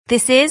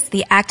This is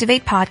the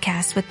Activate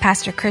Podcast with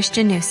Pastor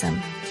Christian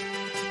Newsom.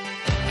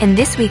 In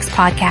this week's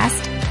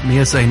podcast,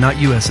 ESA, not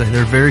USA.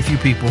 There are very few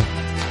people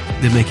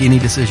that make any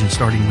decision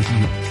starting with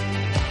you.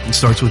 It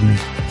starts with me.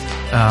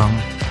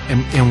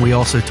 And we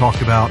also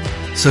talked about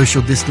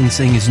social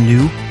distancing is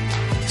new.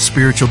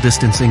 Spiritual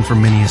distancing for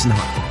many is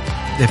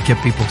not. They've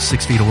kept people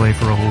 6 feet away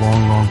for a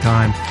long, long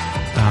time.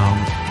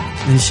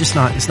 And it's just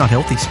not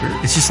healthy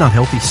it's just not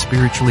healthy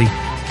spiritually,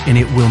 and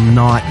it will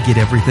not get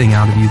everything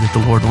out of you that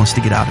the Lord wants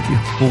to get out of you.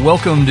 Well,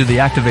 welcome to the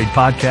Activate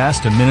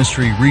Podcast, a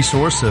ministry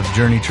resource of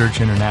Journey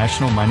Church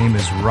International. My name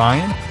is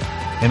Ryan,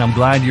 and I'm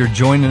glad you're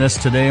joining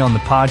us today on the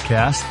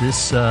podcast. This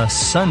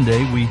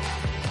Sunday, we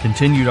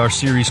continued our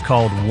series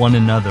called One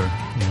Another.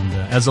 And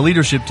as a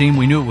leadership team,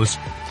 we knew it was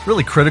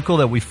really critical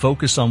that we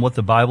focus on what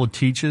the Bible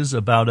teaches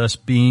about us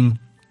being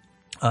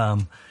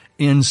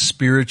in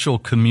spiritual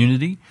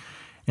community.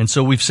 And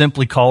so we've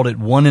simply called it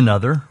One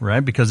Another,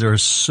 right? Because there are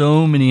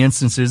so many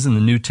instances in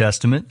the New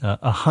Testament,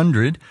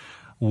 100,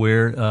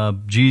 where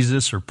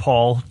Jesus or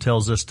Paul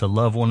tells us to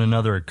love one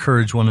another,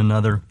 encourage one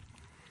another.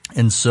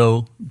 And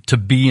so to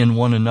be in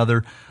one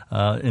another,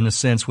 in a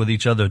sense with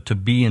each other, to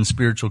be in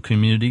spiritual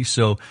community.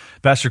 So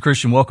Pastor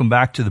Christian, welcome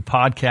back to the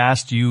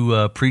podcast.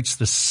 You preached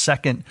the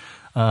second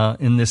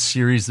in this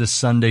series this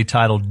Sunday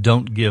titled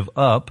Don't Give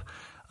Up.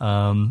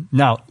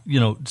 Now,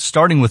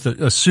 starting with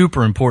a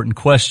super important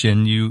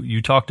question,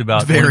 you talked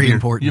about very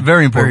important.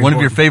 One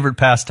of your favorite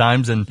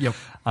pastimes, and yep.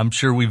 I'm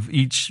sure we've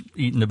each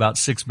eaten about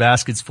 6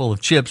 baskets full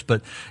of chips,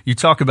 but you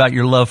talk about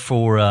your love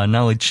for not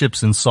only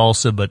chips and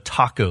salsa, but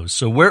tacos.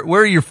 So where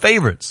are your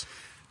favorites?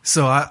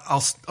 So I'll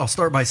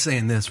start by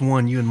saying this.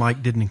 One, you and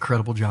Mike did an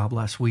incredible job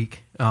last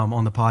week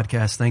on the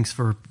podcast. Thanks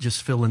for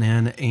just filling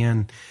in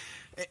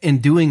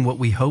and doing what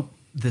we hope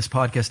this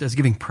podcast does,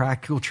 giving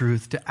practical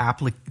truth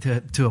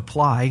to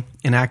apply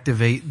and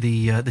activate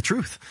the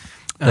truth.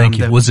 Thank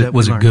you. Was it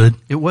good?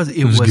 It was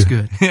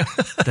good.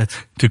 That's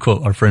to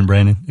quote our friend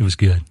Brandon. It was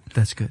good.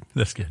 That's good.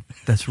 That's good.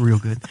 That's real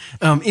good.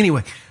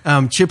 Anyway,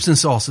 chips and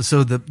salsa.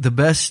 So the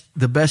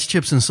best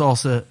chips and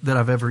salsa that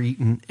I've ever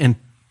eaten, and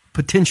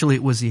potentially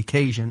it was the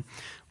occasion,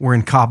 were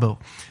in Cabo.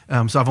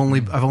 So I've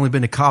only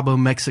been to Cabo,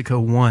 Mexico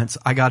once.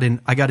 I got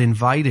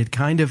invited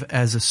kind of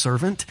as a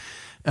servant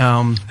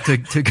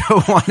to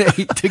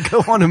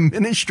go on a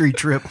ministry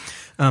trip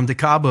to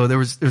Cabo. There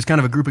was kind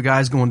of a group of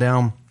guys going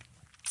down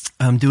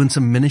doing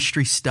some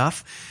ministry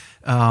stuff,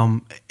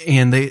 and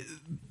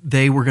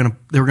they were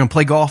gonna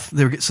play golf.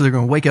 They're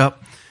gonna wake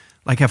up,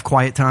 like have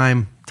quiet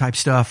time type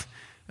stuff,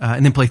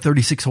 and then play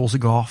 36 holes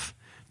of golf,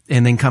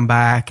 and then come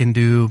back and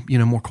do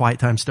more quiet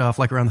time stuff,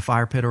 like around the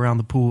fire pit, around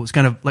the pool. It's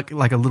kind of like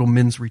a little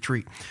men's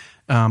retreat.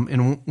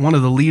 And one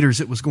of the leaders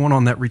that was going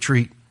on that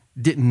retreat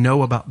didn't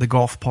know about the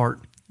golf part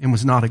and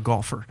was not a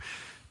golfer.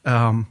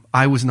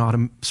 I was not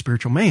a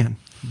spiritual man,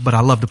 but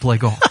I love to play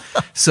golf.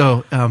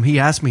 So he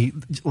asked me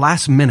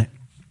last minute,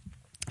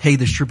 "Hey,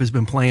 this trip has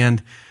been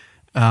planned.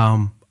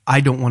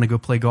 I don't want to go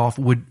play golf.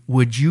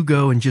 Would you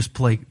go and just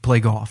play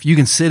golf? You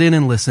can sit in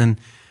and listen,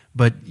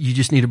 but you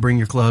just need to bring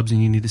your clubs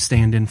and you need to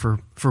stand in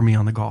for me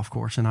on the golf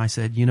course." And I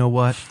said, "You know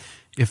what?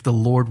 If the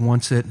Lord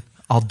wants it,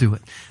 I'll do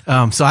it."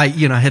 So I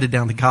headed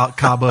down to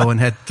Cabo and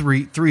had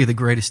three of the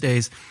greatest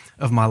days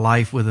of my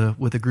life with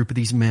a group of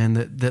these men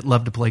that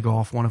love to play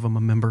golf. One of them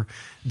a member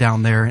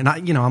down there, and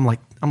I'm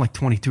like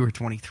 22 or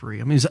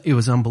 23. I mean, it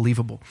was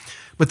unbelievable.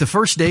 But the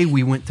first day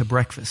we went to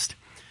breakfast,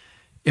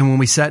 and when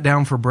we sat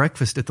down for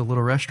breakfast at the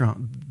little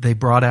restaurant, they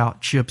brought out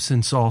chips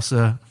and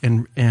salsa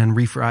and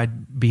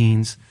refried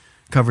beans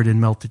covered in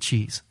melted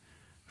cheese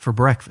for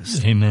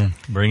breakfast. Amen.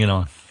 Bring it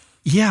on.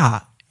 Yeah,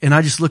 and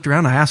I just looked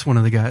around. I asked one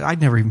of the guys. I'd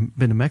never even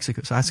been to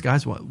Mexico, so I asked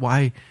guys,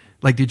 why?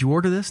 Like, did you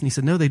order this? And he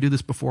said, "No, they do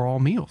this before all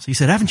meals." He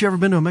said, "Haven't you ever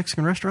been to a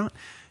Mexican restaurant?"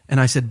 And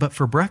I said, "But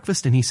for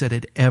breakfast?" And he said,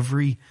 "At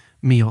every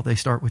meal, they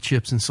start with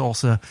chips and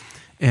salsa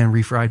and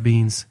refried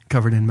beans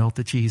covered in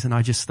melted cheese." And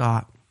I just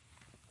thought,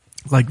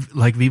 like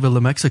Viva la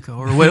Mexico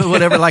or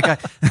whatever. I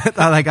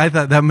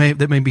thought that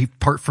may be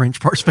part French,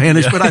 part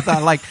Spanish, but I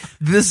thought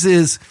this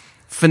is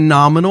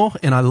phenomenal,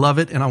 and I love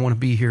it, and I want to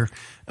be here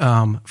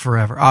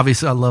forever.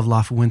 Obviously, I love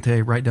La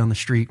Fuente right down the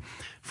street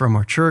from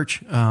our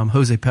church.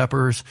 Jose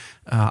Peppers.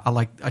 I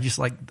like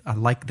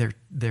their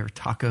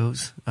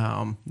tacos.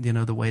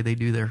 The way they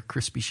do their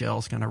crispy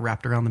shells kind of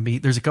wrapped around the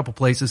meat. There's a couple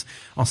places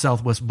on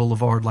Southwest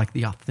Boulevard, like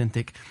the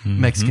authentic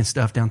Mexican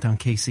stuff downtown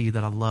KC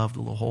that I love, the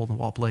little hole in the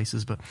wall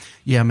places. But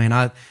yeah, man,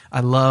 I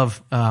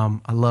love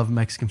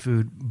Mexican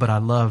food, but I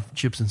love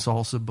chips and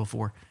salsa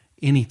before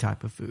any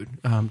type of food.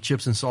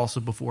 Chips and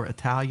salsa before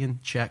Italian,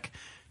 check.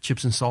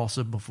 Chips and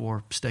salsa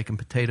before steak and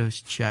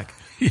potatoes, check.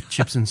 Yeah.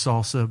 Chips and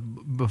salsa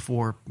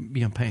before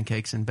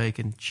pancakes and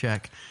bacon,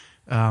 check.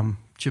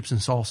 Chips and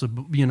salsa,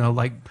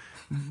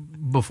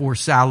 before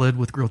salad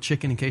with grilled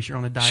chicken in case you're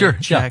on a diet, sure,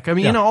 check. Yeah, I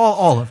mean,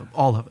 all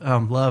of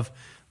them.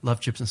 Love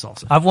chips and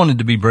salsa. I've wanted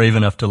to be brave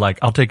enough to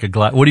I'll take a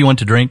glass. What do you want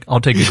to drink?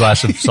 I'll take a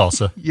glass of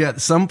salsa. Yeah,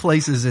 some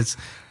places it's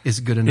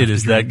good enough. It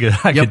is that good.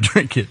 I could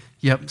drink it.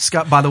 Yep.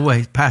 Scott. By the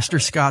way, Pastor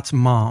Scott's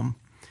mom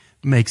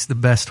makes the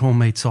best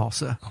homemade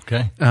salsa.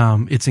 Okay.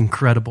 It's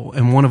incredible.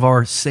 And one of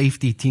our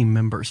safety team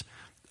members,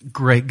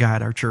 great guy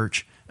at our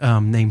church,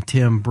 named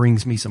Tim,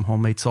 brings me some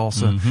homemade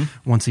salsa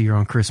once a year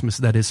on Christmas.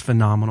 That is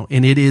phenomenal.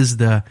 And it is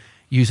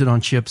use it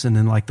on chips, and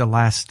then like the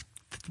last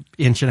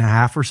inch and a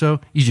half or so,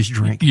 you just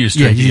drink. You just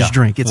drink. You just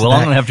drink. It's I'm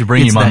going to have to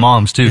bring you my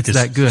mom's too, it's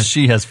that good.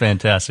 She has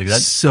fantastic.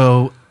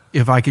 So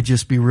if I could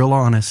just be real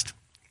honest,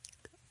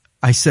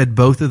 I said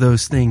both of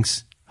those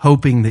things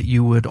hoping that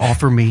you would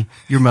offer me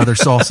your mother's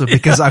salsa,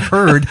 because I've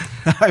heard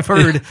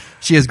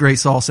she has great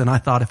salsa, and I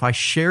thought if I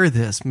share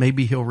this,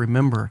 maybe he'll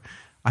remember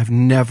I've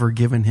never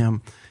given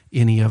him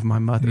any of my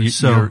mother's.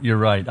 So you're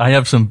right. I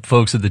have some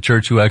folks at the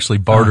church who actually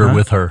barter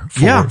with her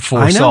for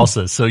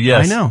salsa. So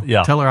yes, I know.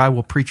 Yeah. Tell her I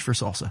will preach for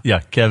salsa. Yeah,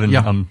 Kevin.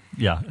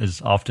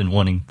 Is often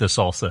wanting the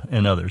salsa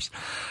and others.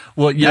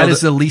 Well, that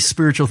is the least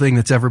spiritual thing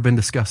that's ever been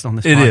discussed on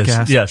this podcast. It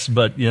is, yes,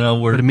 but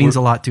it means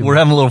a lot to me. We're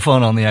having a little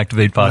fun on the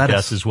Activate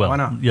podcast as well. Why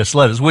not? Yes,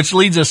 let us. Which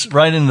leads us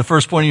right into the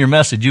first point of your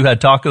message. You had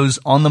tacos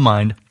on the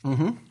mind.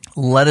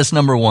 Let us,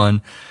 number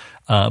one.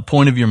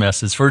 Point of your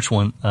message. First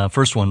one,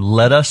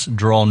 let us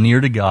draw near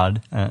to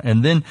God.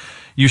 And then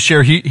you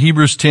share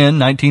Hebrews 10,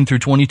 19 through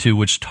 22,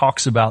 which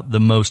talks about the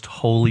most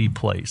holy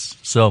place.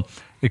 So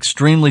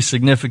extremely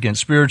significant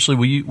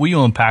spiritually. Will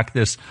you unpack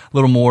this a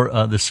little more,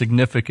 the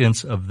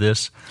significance of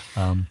this?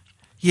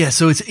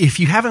 So it's, if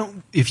you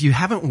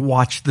haven't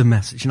watched the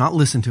message, not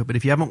listened to it, but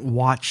if you haven't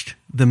watched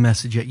the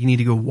message yet, you need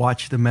to go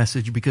watch the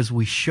message, because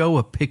we show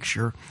a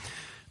picture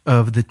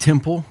of the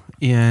temple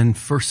in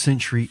first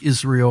century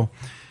Israel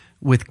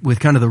with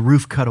kind of the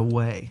roof cut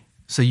away,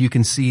 so you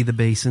can see the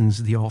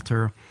basins, the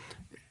altar,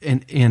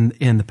 and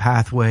the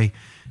pathway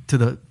to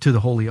the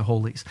Holy of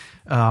Holies.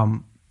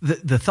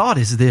 The thought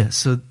is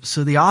this: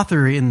 so the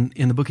author in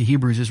the book of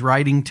Hebrews is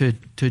writing to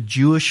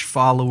Jewish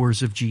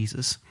followers of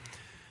Jesus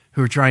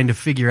who are trying to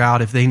figure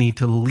out if they need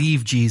to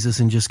leave Jesus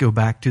and just go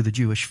back to the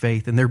Jewish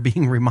faith, and they're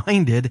being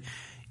reminded,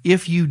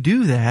 if you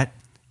do that,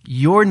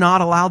 you're not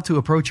allowed to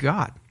approach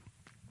God.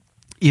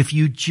 If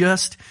you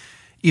just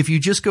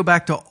go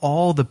back to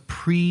all the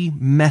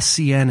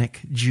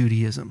pre-Messianic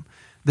Judaism,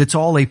 that's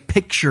all a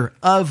picture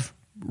of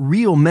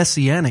real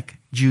Messianic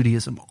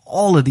Judaism,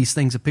 all of these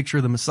things, a picture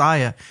of the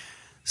Messiah,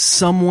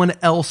 someone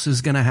else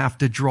is going to have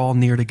to draw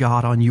near to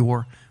God on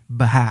your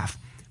behalf.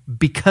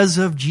 Because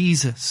of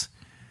Jesus,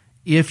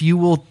 if you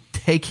will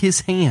take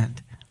his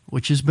hand,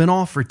 which has been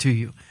offered to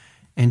you,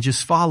 and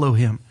just follow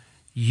him,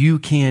 you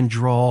can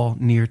draw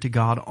near to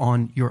God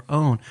on your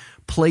own.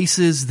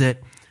 Places that,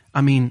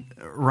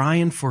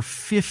 Ryan, for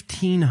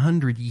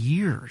 1,500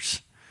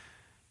 years,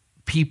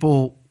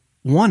 people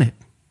wanted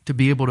to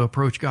be able to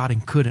approach God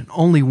and couldn't.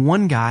 Only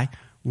one guy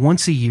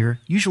once a year,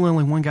 usually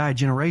only one guy a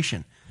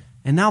generation.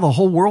 And now the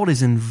whole world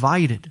is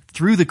invited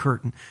through the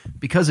curtain,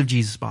 because of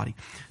Jesus' body,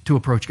 to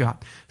approach God.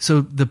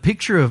 So the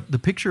picture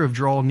of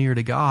draw near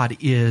to God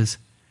is,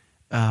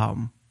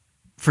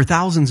 for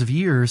thousands of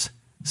years,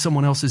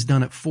 someone else has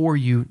done it for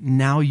you.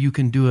 Now you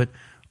can do it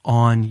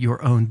on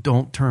your own.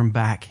 Don't turn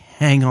back.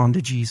 Hang on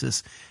to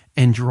Jesus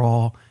and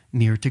draw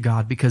near to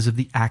God because of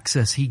the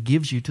access he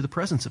gives you to the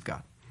presence of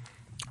God.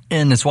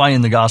 And it's why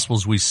in the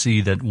Gospels we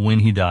see that when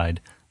he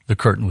died, the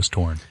curtain was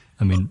torn.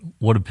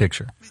 What a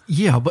picture.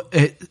 Yeah, but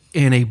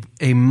and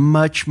a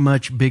much,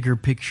 much bigger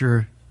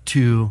picture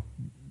to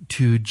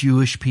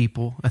Jewish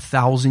people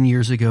 1,000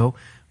 years ago,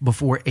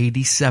 before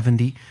AD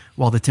 70,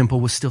 while the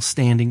temple was still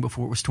standing,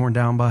 before it was torn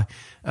down by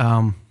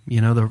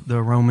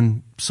the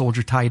Roman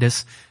soldier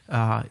Titus.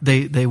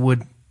 They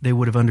would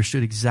have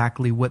understood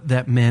exactly what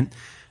that meant.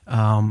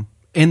 And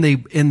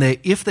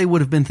if they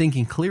would have been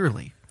thinking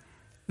clearly,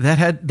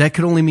 that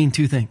could only mean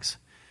two things.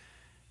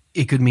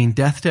 It could mean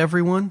death to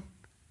everyone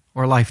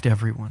or life to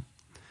everyone.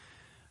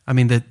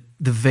 The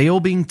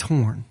veil being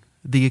torn,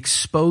 the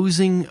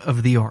exposing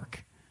of the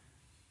ark,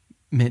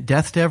 meant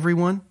death to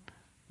everyone,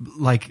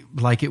 like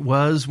it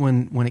was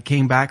when it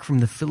came back from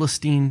the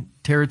Philistine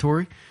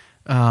territory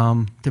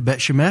to Bet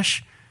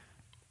Shemesh,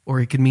 or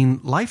it could mean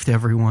life to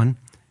everyone,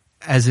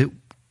 as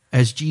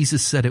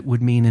Jesus said it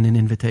would mean in an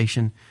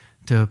invitation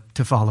to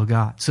follow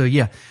God. So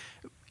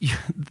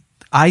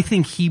I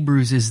think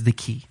Hebrews is the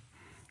key.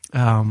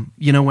 When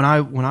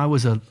I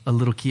was a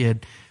little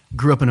kid,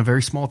 grew up in a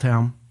very small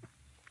town.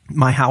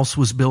 My house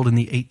was built in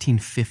the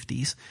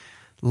 1850s.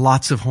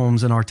 Lots of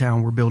homes in our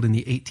town were built in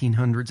the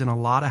 1800s, and a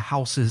lot of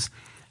houses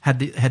had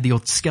the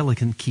old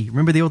skeleton key.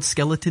 Remember the old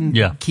skeleton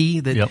key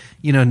that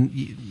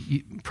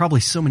probably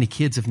so many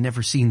kids have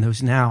never seen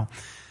those now.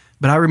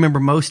 But I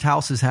remember most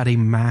houses had a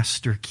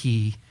master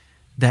key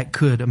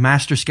a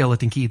master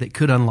skeleton key that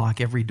could unlock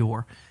every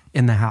door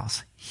in the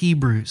house.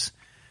 Hebrews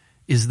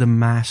is the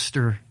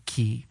master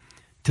key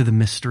to the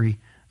mystery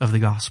of the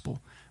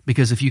gospel.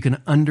 Because if you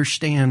can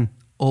understand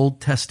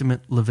Old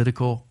Testament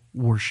Levitical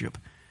worship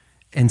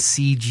and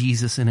see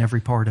Jesus in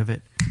every part of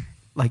it,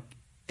 like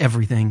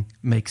everything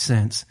makes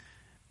sense.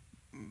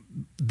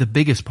 The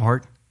biggest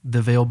part,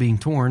 the veil being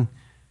torn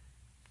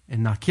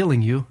and not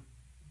killing you,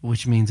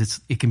 which means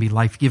it can be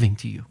life-giving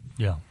to you.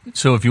 Yeah.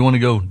 So if you want to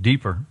go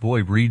deeper,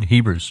 boy, read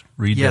Hebrews.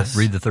 Read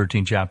the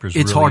 13 chapters.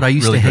 It's really, hard. I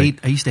used really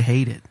to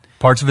hate it.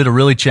 Parts of it are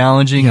really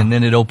challenging, Yeah. and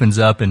then it opens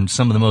up, and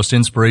some of the most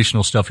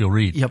inspirational stuff you'll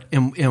read. Yep.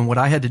 And what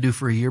I had to do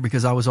for a year,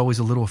 because I was always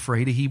a little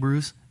afraid of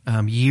Hebrews,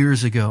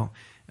 years ago,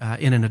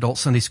 in an adult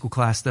Sunday school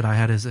class that I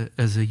had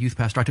as a youth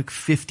pastor, I took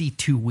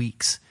 52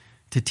 weeks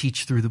to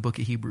teach through the book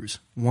of Hebrews,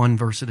 one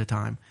verse at a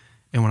time.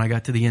 And when I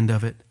got to the end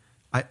of it,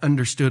 I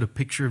understood a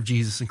picture of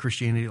Jesus and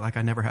Christianity like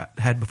I never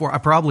had before. I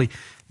probably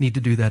need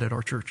to do that at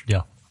our church.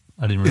 Yeah.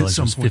 I didn't realize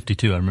it was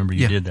 52. I remember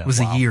you did that. It was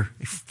a year,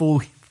 a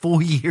full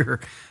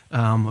year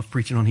of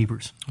preaching on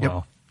Hebrews. Yep.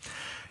 Wow.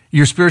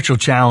 Your spiritual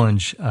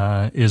challenge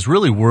is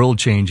really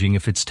world-changing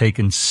if it's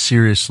taken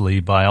seriously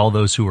by all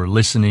those who are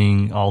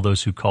listening, all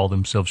those who call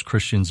themselves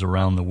Christians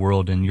around the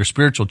world. And your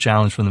spiritual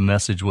challenge from the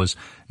message was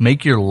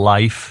make your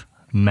life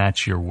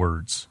match your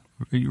words.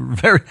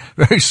 Very,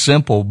 very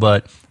simple,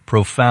 but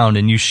profound.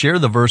 And you share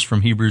the verse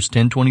from Hebrews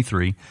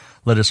 10:23,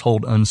 let us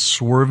hold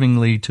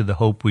unswervingly to the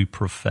hope we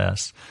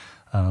profess.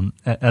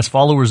 As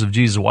followers of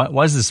Jesus,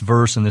 why is this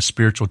verse and this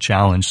spiritual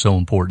challenge so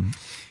important?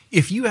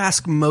 If you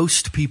ask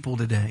most people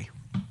today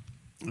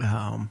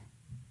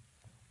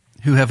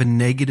who have a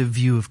negative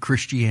view of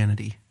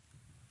Christianity,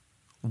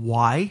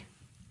 why?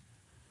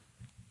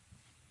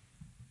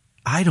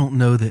 I don't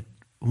know that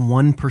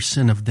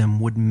 1% of them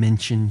would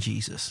mention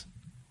Jesus.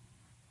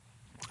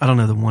 I don't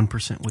know that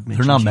 1% would mention Jesus.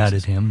 They're not mad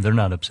at him. They're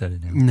not upset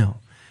at him.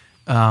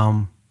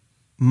 No.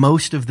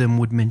 Most of them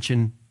would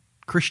mention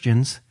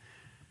Christians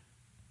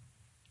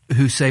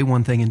who say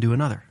one thing and do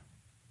another.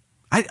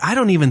 I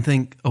don't even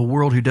think a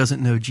world who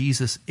doesn't know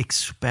Jesus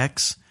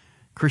expects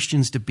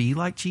Christians to be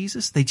like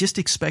Jesus. They just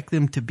expect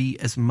them to be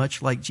as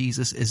much like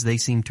Jesus as they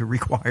seem to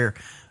require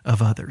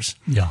of others.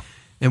 Yeah.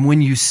 And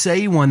when you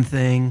say one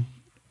thing,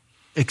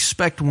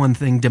 expect one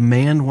thing,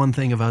 demand one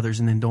thing of others,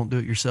 and then don't do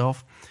it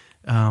yourself,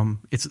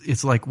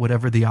 it's like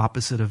whatever the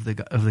opposite of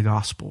the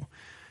gospel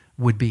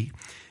would be.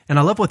 And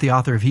I love what the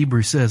author of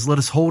Hebrews says, let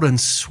us hold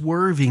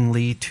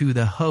unswervingly to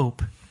the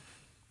hope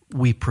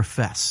we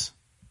profess.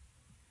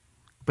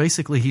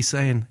 Basically, he's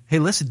saying, hey,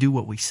 let's do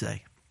what we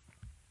say.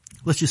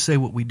 Let's just say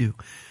what we do.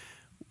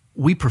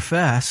 We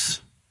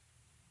profess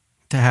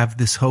to have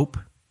this hope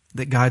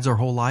that guides our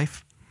whole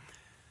life,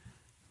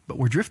 but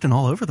we're drifting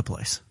all over the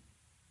place.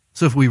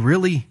 So if we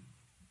really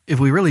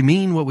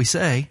mean what we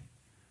say,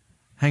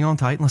 hang on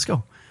tight and let's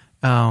go.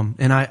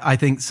 And I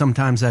think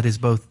sometimes that is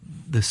both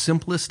the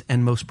simplest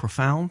and most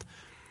profound,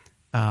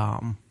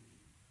 and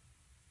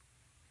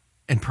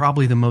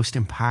probably the most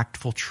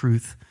impactful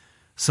truth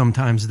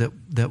sometimes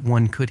that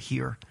one could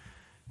hear.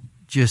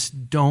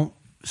 Just don't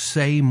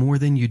say more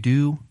than you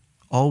do.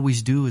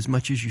 Always do as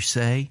much as you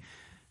say.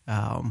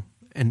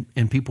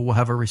 And people will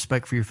have a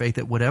respect for your faith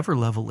at whatever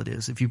level it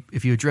is. If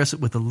you address it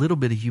with a little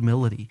bit of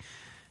humility,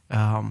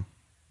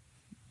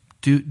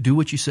 do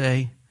what you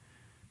say.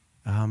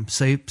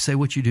 Say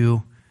what you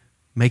do.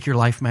 Make your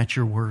life match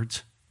your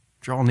words.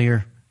 Draw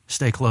near.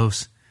 Stay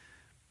close.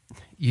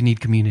 You need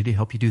community to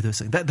help you do those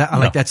things.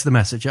 That's the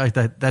message.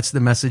 That's the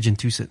message in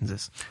 2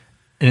 sentences.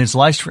 And it's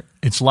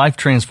life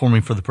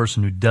transforming for the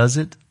person who does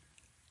it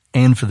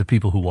and for the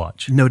people who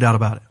watch. No doubt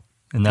about it.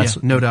 And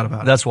that's no doubt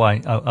about it. That's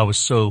why I was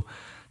so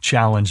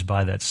challenged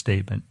by that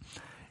statement.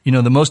 You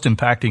know, the most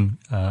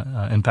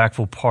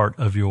impactful part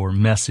of your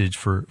message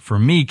for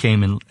me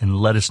came in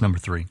lettuce number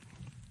 3.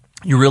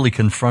 You really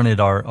confronted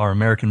our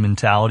American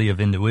mentality of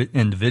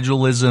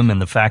individualism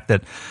and the fact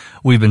that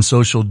we've been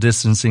social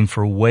distancing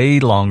for way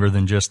longer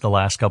than just the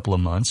last couple of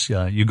months.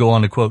 You go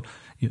on to quote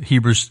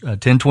Hebrews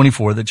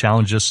 10:24 that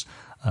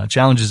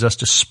challenges us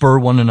to spur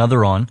one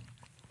another on.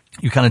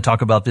 You kind of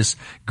talk about this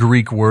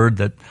Greek word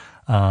that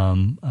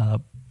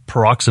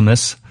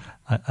paroxysmus.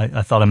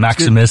 I thought of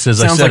Maximus as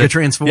I said. Sounds like a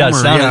transformer.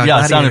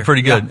 Yeah, it sounded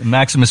pretty good. Yeah.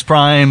 Maximus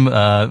Prime,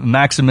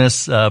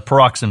 Maximus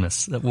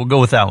Paroxysmus. We'll go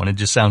with that one. It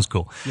just sounds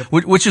cool.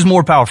 Yep. Which is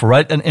more powerful,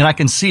 right? And I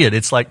can see it.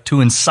 It's like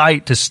to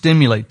incite, to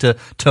stimulate,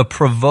 to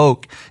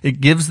provoke.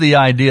 It gives the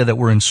idea that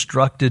we're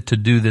instructed to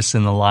do this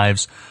in the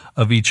lives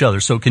of each other.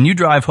 So can you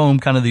drive home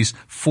kind of these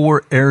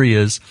 4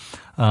 areas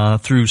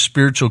through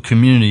spiritual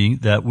community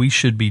that we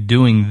should be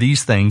doing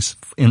these things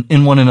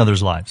in one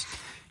another's lives?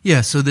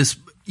 Yeah, so this,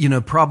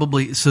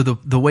 probably, so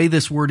the way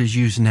this word is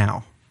used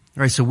now,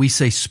 right? So we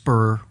say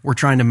spur, we're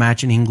trying to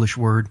match an English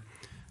word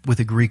with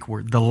a Greek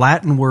word. The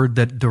Latin word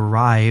that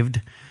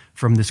derived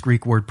from this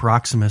Greek word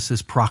proximus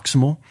is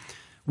proximal,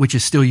 which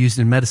is still used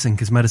in medicine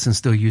because medicine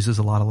still uses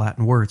a lot of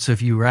Latin words. So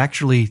if you were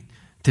actually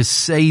to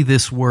say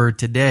this word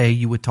today,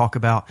 you would talk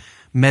about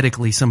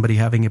medically somebody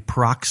having a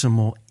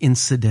proximal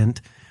incident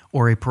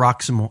or a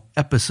proximal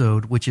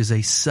episode, which is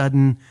a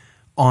sudden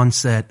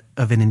onset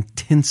of an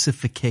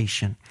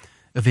intensification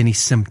of any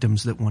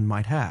symptoms that one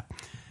might have.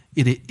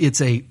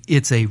 It's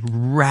a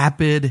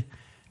rapid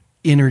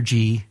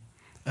energy.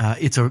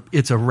 It's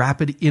a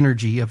rapid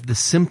energy of the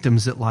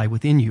symptoms that lie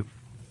within you.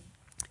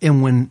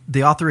 And when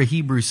the author of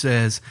Hebrews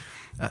says,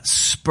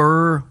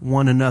 spur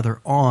one another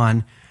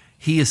on,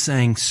 he is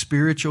saying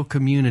spiritual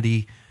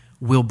community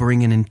will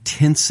bring an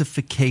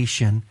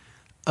intensification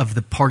of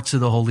the parts of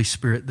the Holy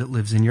Spirit that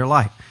lives in your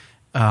life.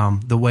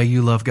 The way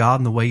you love God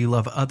and the way you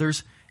love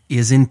others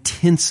is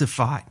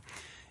intensified.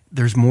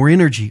 There's more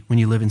energy when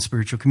you live in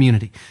spiritual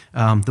community.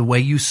 The way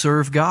you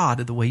serve God,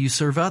 the way you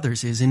serve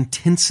others is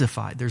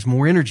intensified. There's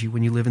more energy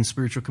when you live in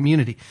spiritual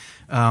community.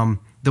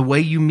 The way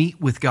you meet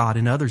with God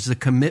and others, the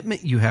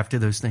commitment you have to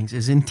those things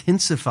is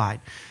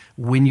intensified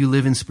when you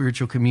live in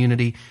spiritual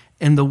community.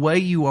 And the way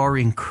you are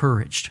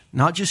encouraged,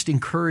 not just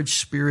encouraged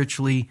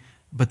spiritually,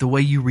 but the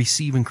way you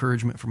receive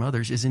encouragement from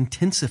others is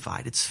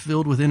intensified. It's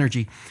filled with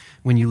energy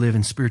when you live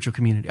in spiritual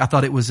community. I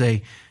thought it was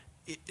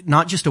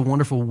not just a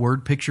wonderful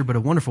word picture, but a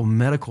wonderful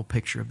medical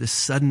picture of this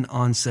sudden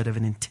onset of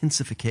an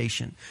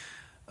intensification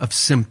of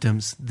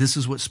symptoms. This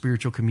is what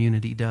spiritual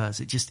community does.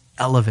 It just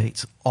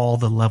elevates all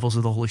the levels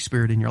of the Holy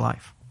Spirit in your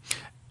life.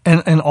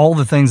 And all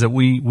the things that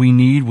we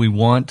need, we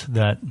want,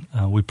 that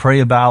we pray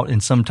about,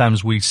 and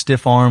sometimes we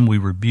stiff arm, we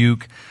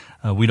rebuke,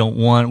 we don't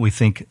want, we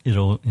think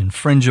it'll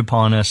infringe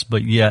upon us,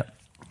 but yet,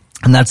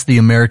 and that's the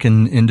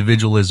American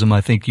individualism.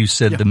 I think you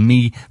said the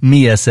me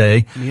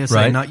essay,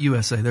 right? Not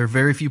USA. There are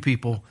very few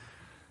people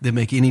that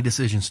make any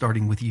decision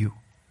starting with you.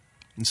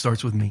 It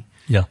starts with me.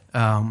 Yeah.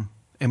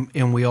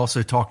 And we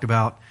also talked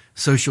about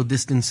social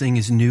distancing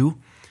is new.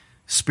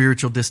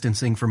 Spiritual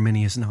distancing for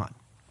many is not.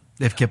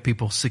 They've kept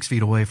people 6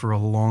 feet away for a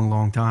long,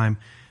 long time.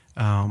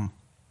 And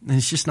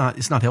it's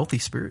not healthy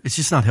spirit. It's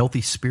just not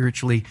healthy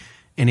spiritually,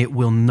 and it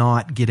will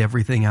not get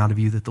everything out of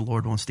you that the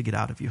Lord wants to get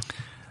out of you.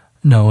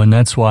 No, and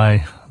that's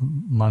why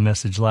my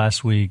message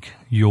last week,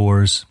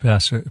 yours,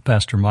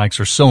 Pastor Mike's,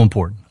 are so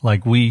important.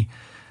 Like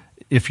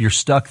if you're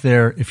stuck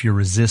there, if you're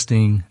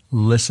resisting,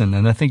 listen.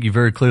 And I think you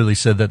very clearly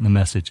said that in the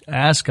message.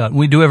 Ask God.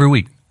 We do every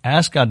week.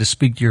 Ask God to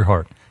speak to your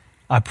heart.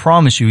 I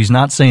promise you, He's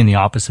not saying the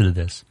opposite of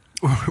this.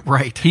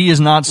 Right. He is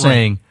not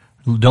saying,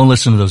 don't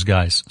listen to those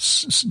guys.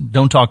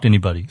 Don't talk to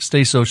anybody.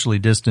 Stay socially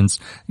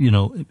distanced,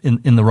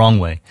 in the wrong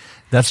way.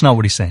 That's not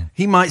what He's saying.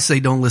 He might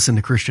say, don't listen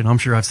to Christian. I'm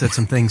sure I've said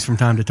some things from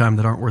time to time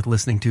that aren't worth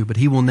listening to, but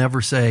He will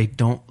never say,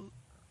 don't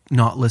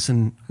not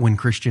listen when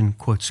Christian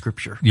quotes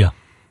Scripture. Yeah.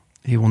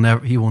 He will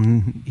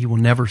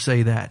never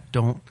say that.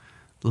 Don't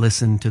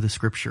listen to the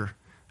Scripture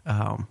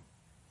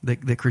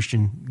that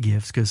Christian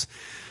gives, because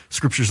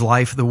Scripture's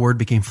life. The Word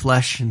became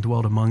flesh and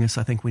dwelt among us.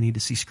 I think we need to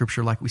see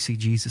Scripture like we see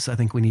Jesus. I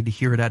think we need to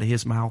hear it out of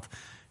His mouth.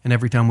 And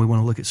every time we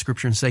want to look at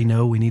Scripture and say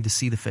no, we need to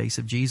see the face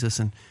of Jesus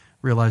and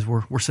realize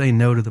we're saying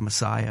no to the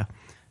Messiah,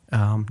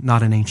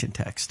 not an ancient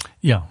text.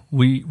 Yeah,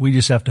 we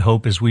just have to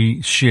hope as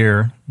we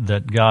share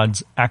that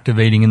God's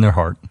activating in their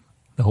heart,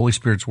 the Holy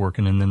Spirit's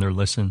working, and then they're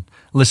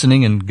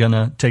listening and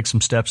gonna take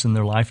some steps in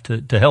their life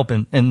to help,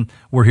 and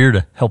we're here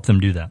to help them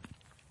do that.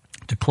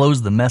 To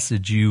close the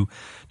message, you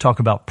talk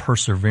about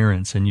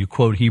perseverance, and you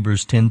quote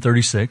Hebrews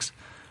 10:36,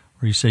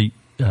 where you say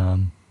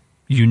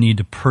you need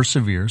to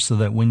persevere so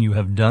that when you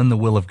have done the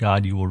will of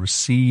God, you will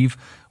receive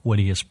what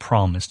He has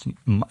promised.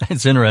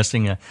 It's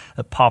interesting. It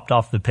popped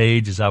off the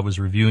page as I was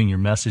reviewing your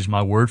message.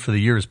 My word for the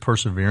year is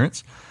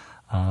perseverance.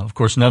 Of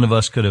course, none of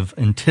us could have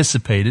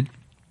anticipated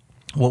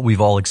what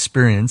we've all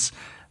experienced.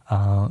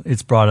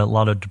 It's brought a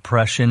lot of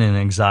depression and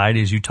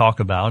anxiety, as you talk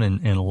about,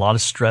 and a lot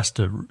of stress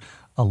to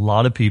a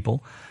lot of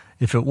people.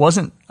 If it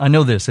wasn't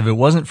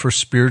for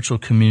spiritual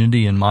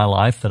community in my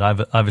life that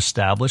I've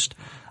established,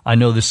 I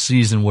know this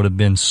season would have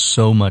been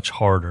so much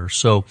harder.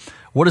 So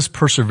what has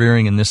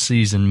persevering in this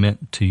season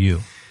meant to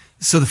you?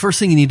 So the first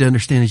thing you need to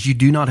understand is you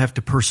do not have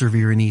to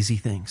persevere in easy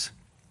things.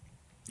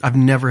 I've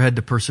never had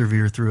to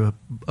persevere through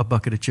a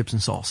bucket of chips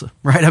and salsa,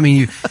 right? I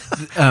mean,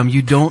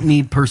 you don't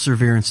need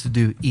perseverance to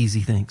do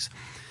easy things.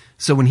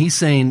 So when he's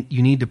saying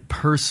you need to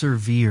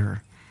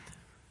persevere,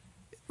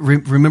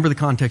 remember the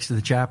context of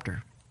the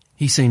chapter.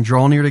 He's saying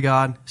draw near to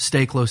God,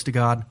 stay close to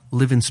God,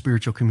 live in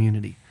spiritual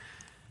community.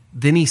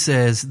 Then he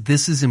says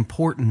this is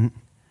important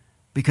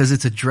because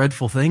it's a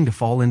dreadful thing to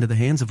fall into the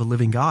hands of a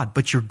living God,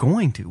 but you're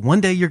going to.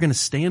 One day you're going to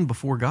stand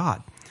before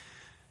God.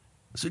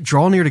 So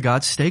draw near to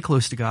God, stay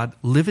close to God,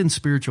 live in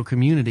spiritual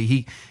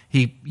community.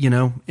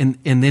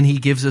 And then he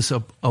gives us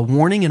a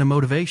warning and a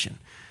motivation.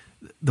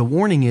 The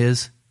warning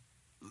is,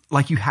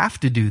 like, you have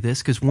to do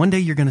this because one day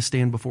you're going to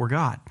stand before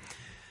God.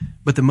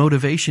 But the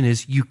motivation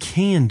is you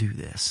can do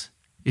this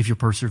if you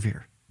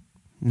persevere.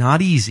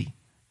 Not easy,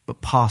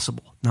 but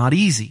possible. Not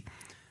easy,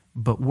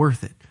 but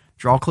worth it.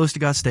 Draw close to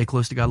God, stay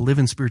close to God, live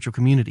in spiritual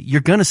community.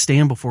 You're going to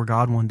stand before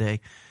God one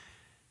day.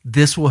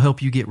 This will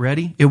help you get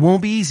ready. It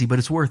won't be easy, but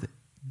it's worth it.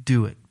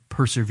 Do it.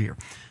 Persevere.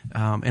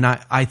 And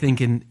I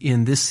think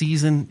in this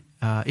season,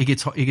 it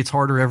gets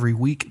harder every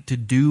week to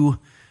do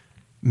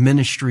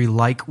ministry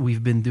like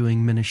we've been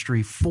doing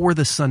ministry for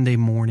the Sunday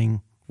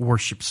morning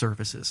worship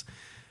services.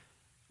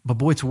 But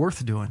boy, it's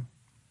worth doing.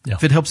 Yeah.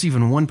 If it helps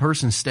even one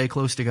person stay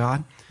close to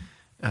God,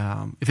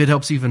 if it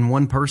helps even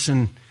one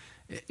person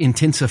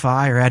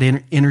intensify or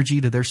add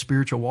energy to their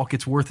spiritual walk,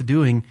 it's worth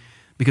doing,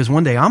 because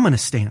one day I'm going to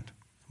stand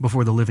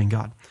before the living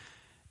God.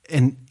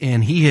 And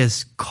he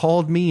has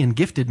called me and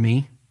gifted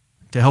me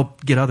to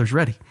help get others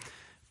ready.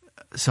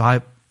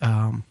 So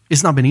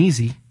it's not been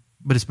easy,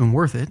 but it's been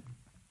worth it.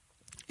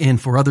 And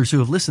for others who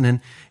have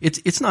listened,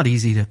 it's not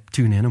easy to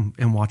tune in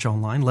and watch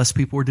online. Less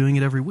people are doing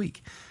it every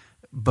week.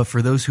 But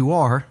for those who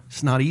are,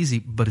 it's not easy,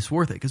 but it's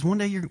worth it, because one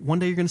day you're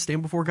going to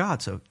stand before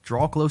God. So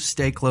draw close,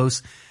 stay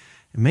close,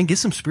 and man, get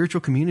some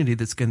spiritual community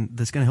that's going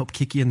to help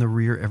kick you in the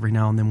rear every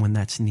now and then when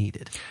that's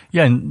needed.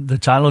 Yeah, and the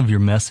title of your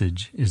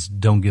message is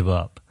 "Don't Give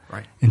Up."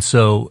 Right. And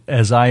so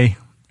as I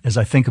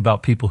think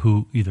about people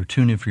who either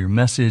tune in for your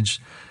message,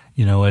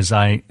 as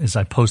I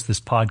post this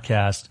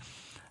podcast,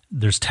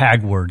 there's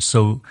tag words.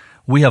 So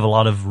we have a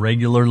lot of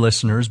regular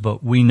listeners,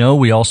 but we know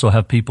we also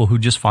have people who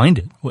just find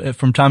it.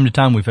 From time to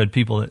time, we've had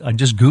people that I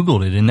just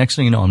Googled it, and next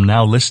thing you know, I'm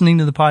now listening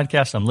to the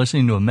podcast. I'm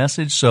listening to a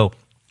message. So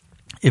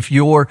if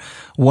you're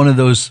one of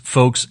those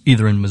folks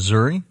either in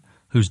Missouri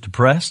who's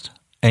depressed,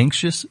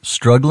 anxious,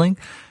 struggling,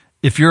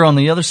 if you're on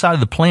the other side of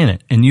the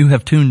planet and you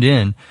have tuned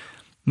in,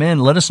 man,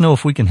 let us know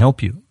if we can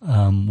help you.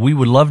 We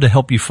would love to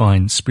help you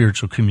find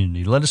spiritual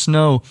community. Let us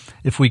know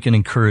if we can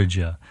encourage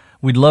you.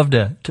 We'd love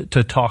to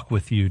talk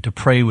with you, to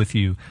pray with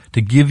you,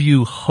 to give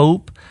you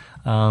hope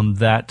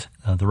that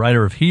the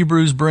writer of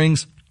Hebrews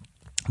brings,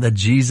 that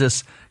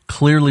Jesus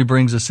clearly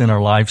brings us in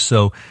our life.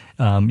 So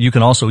you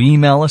can also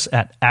email us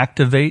at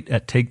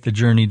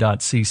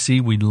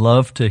activate@takethejourney.cc. We'd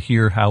love to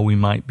hear how we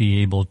might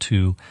be able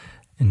to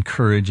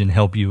encourage and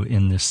help you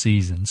in this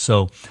season.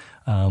 So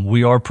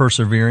we are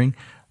persevering.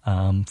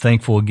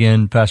 Thankful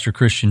again, Pastor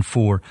Christian,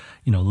 for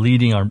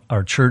leading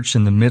our church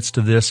in the midst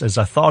of this. As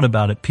I thought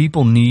about it,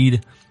 people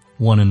need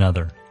one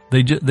another.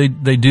 They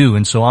do,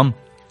 and so I'm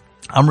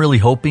really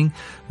hoping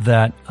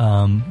that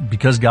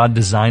because God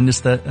designed us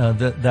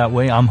that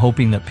way, I'm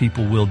hoping that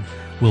people will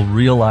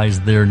realize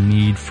their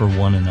need for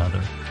one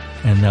another,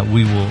 and that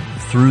we will,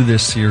 through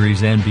this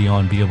series and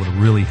beyond, be able to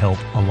really help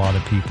a lot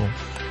of people.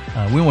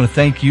 We want to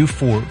thank you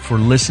for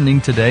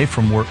listening today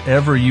from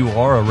wherever you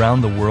are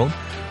around the world.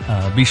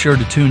 Be sure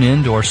to tune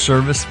in to our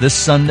service this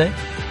Sunday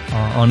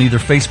on either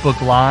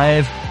Facebook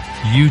Live,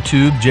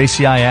 YouTube,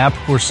 JCI app, of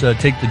course,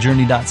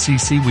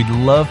 takethejourney.cc. We'd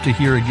love to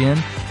hear again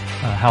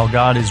how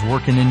God is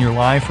working in your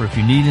life, or if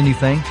you need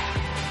anything.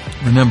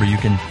 Remember, you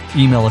can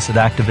email us at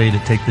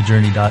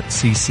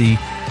activate@takethejourney.cc.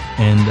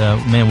 And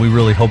man, we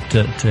really hope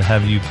to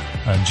have you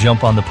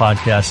jump on the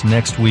podcast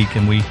next week.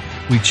 And we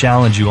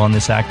challenge you on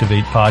this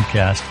Activate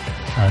podcast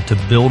to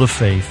build a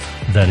faith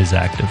that is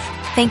active.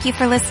 Thank you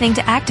for listening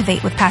to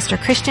Activate with Pastor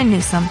Christian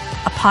Newsom,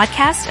 a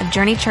podcast of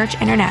Journey Church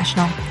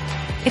International.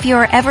 If you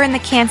are ever in the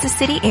Kansas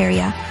City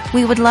area,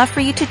 we would love for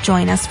you to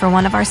join us for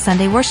one of our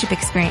Sunday worship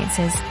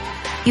experiences.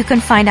 You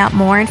can find out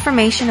more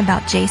information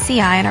about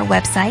JCI on our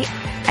website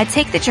at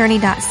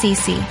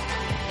takethejourney.cc.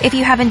 If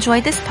you have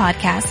enjoyed this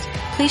podcast,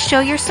 please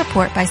show your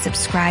support by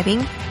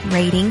subscribing,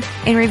 rating,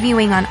 and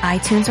reviewing on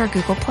iTunes or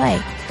Google Play.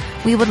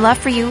 We would love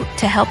for you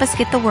to help us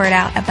get the word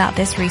out about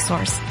this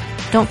resource.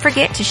 Don't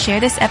forget to share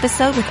this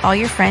episode with all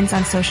your friends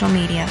on social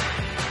media.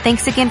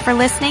 Thanks again for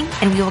listening,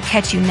 and we will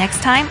catch you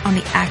next time on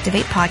the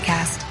Activate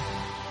Podcast.